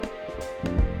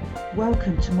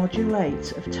Welcome to Module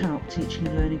 8 of TALP Teaching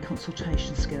and Learning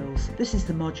Consultation Skills. This is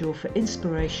the module for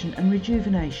inspiration and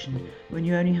rejuvenation when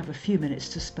you only have a few minutes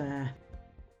to spare.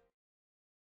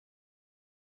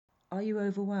 Are you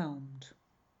overwhelmed?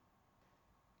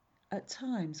 At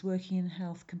times, working in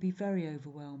health can be very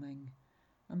overwhelming,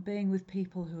 and being with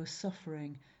people who are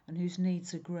suffering and whose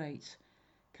needs are great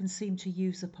can seem to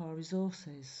use up our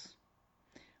resources.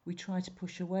 We try to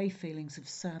push away feelings of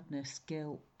sadness,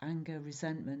 guilt, anger,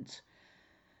 resentment,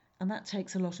 and that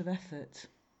takes a lot of effort.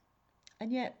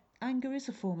 And yet, anger is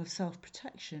a form of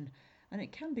self-protection, and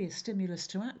it can be a stimulus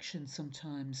to action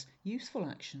sometimes, useful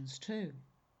actions too.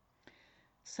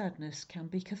 Sadness can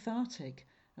be cathartic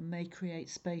and may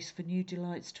create space for new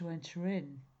delights to enter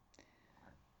in.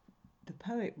 The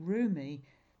poet Rumi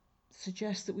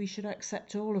suggests that we should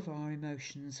accept all of our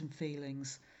emotions and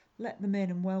feelings, let them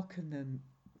in and welcome them,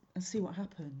 and see what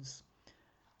happens.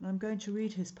 And I'm going to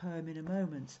read his poem in a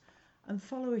moment and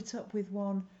follow it up with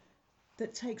one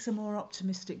that takes a more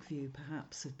optimistic view,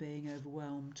 perhaps, of being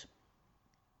overwhelmed.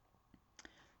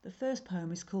 The first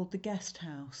poem is called The Guest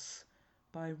House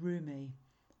by Rumi,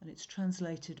 and it's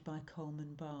translated by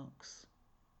Coleman Barks.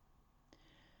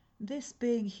 This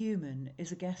being human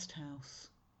is a guest house.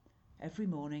 Every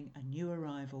morning a new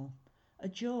arrival, a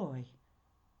joy,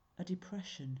 a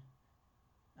depression,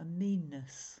 a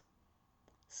meanness.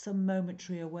 Some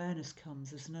momentary awareness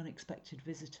comes as an unexpected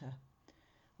visitor.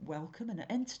 Welcome and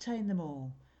entertain them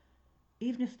all.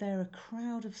 Even if they're a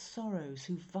crowd of sorrows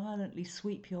who violently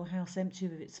sweep your house empty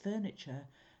of its furniture,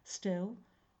 still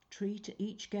treat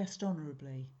each guest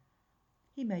honourably.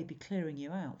 He may be clearing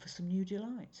you out for some new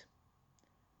delight.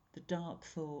 The dark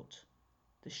thought,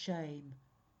 the shame,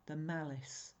 the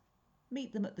malice.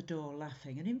 Meet them at the door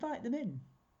laughing and invite them in.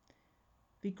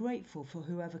 Be grateful for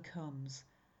whoever comes,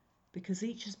 because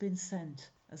each has been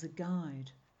sent as a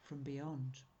guide from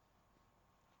beyond.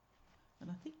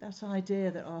 And I think that idea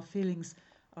that our feelings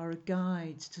are a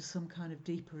guide to some kind of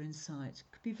deeper insight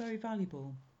could be very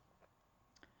valuable.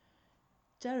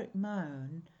 Derek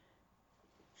Mahon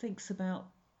thinks about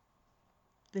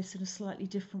this in a slightly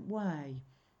different way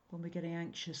when we're getting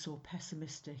anxious or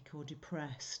pessimistic or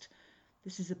depressed.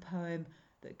 This is a poem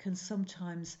that can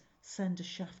sometimes send a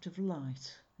shaft of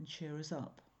light and cheer us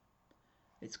up.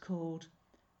 It's called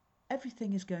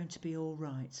Everything is Going to Be All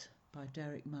Right by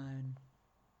Derek Mahon.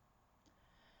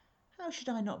 How should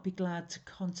I not be glad to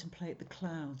contemplate the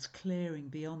clouds clearing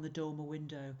beyond the dormer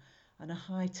window and a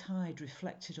high tide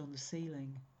reflected on the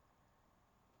ceiling?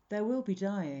 There will be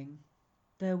dying,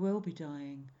 but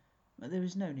there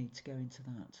is no need to go into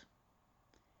that.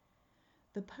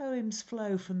 The poems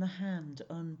flow from the hand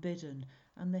unbidden,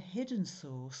 and the hidden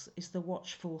source is the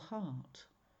watchful heart.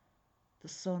 The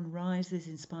sun rises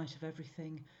in spite of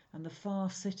everything, and the far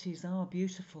cities are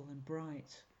beautiful and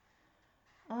bright.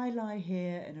 I lie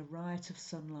here in a riot of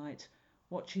sunlight,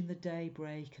 watching the day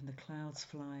break and the clouds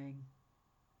flying.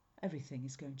 Everything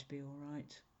is going to be all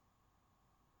right.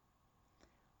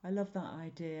 I love that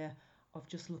idea of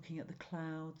just looking at the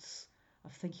clouds,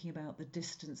 of thinking about the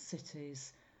distant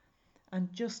cities.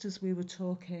 And just as we were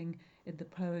talking in the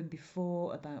poem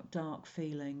before about dark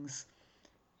feelings,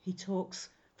 he talks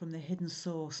from the hidden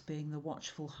source being the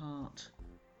watchful heart.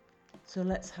 So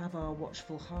let's have our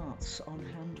watchful hearts on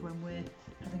hand when we're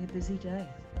having a busy day.